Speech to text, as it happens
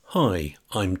Hi,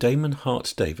 I'm Damon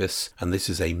Hart Davis, and this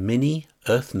is a mini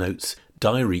Earth Notes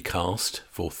diary cast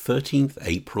for 13th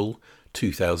April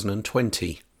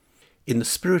 2020. In the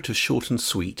spirit of short and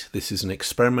sweet, this is an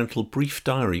experimental brief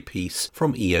diary piece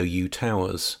from EOU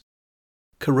Towers.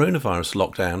 Coronavirus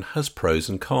lockdown has pros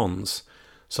and cons.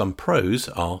 Some pros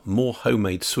are more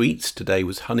homemade sweets, today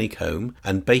was honeycomb,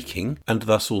 and baking, and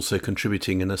thus also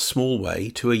contributing in a small way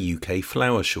to a UK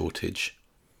flour shortage.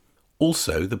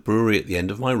 Also, the brewery at the end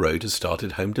of my road has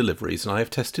started home deliveries and I have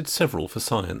tested several for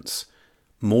science.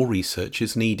 More research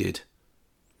is needed.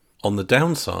 On the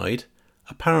downside,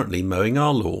 apparently mowing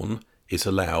our lawn is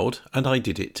allowed and I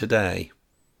did it today.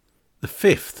 The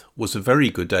 5th was a very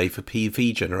good day for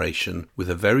PV generation, with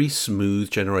a very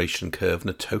smooth generation curve and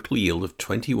a total yield of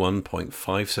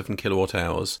 21.57 kilowatt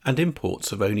hours and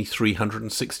imports of only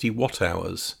 360 watt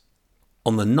hours.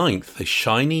 On the 9th, a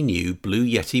shiny new Blue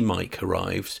Yeti mic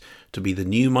arrived to be the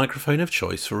new microphone of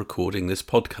choice for recording this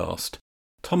podcast.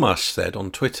 Tomasz said on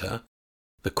Twitter,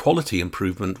 "The quality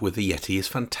improvement with the Yeti is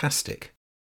fantastic."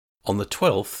 On the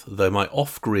 12th, though my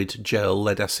off-grid gel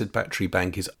lead-acid battery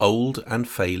bank is old and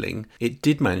failing, it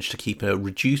did manage to keep a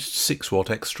reduced 6-watt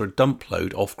extra dump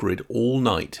load off-grid all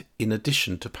night in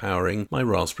addition to powering my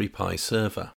Raspberry Pi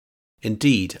server.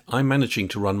 Indeed, I'm managing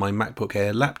to run my MacBook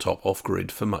Air laptop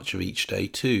off-grid for much of each day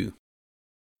too.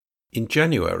 In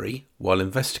January, while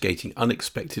investigating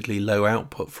unexpectedly low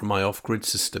output from my off-grid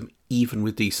system even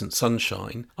with decent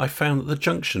sunshine, I found that the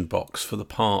junction box for the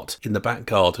part in the back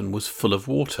garden was full of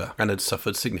water and had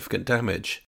suffered significant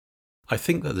damage. I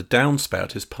think that the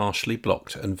downspout is partially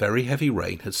blocked and very heavy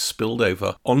rain has spilled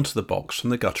over onto the box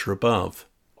from the gutter above.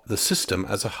 The system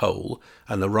as a whole,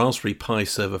 and the Raspberry Pi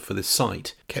server for this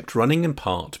site, kept running in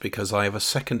part because I have a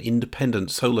second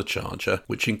independent solar charger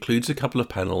which includes a couple of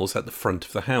panels at the front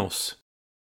of the house.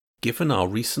 Given our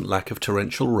recent lack of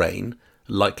torrential rain,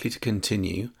 likely to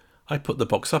continue, I put the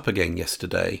box up again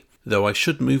yesterday, though I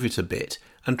should move it a bit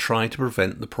and try to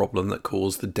prevent the problem that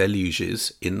caused the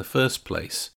deluges in the first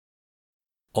place.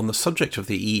 On the subject of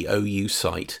the EOU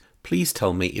site, please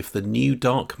tell me if the new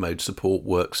dark mode support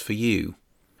works for you.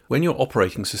 When your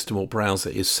operating system or browser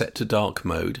is set to dark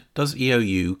mode, does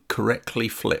EOU correctly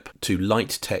flip to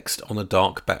light text on a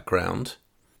dark background?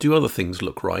 Do other things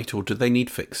look right or do they need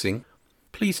fixing?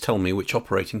 Please tell me which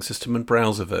operating system and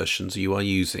browser versions you are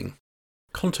using.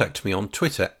 Contact me on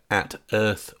Twitter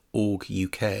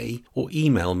 @earth.org.uk or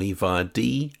email me via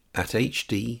d@hd.org.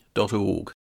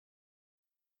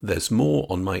 There's more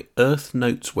on my Earth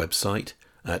Notes website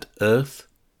at earth.org.uk.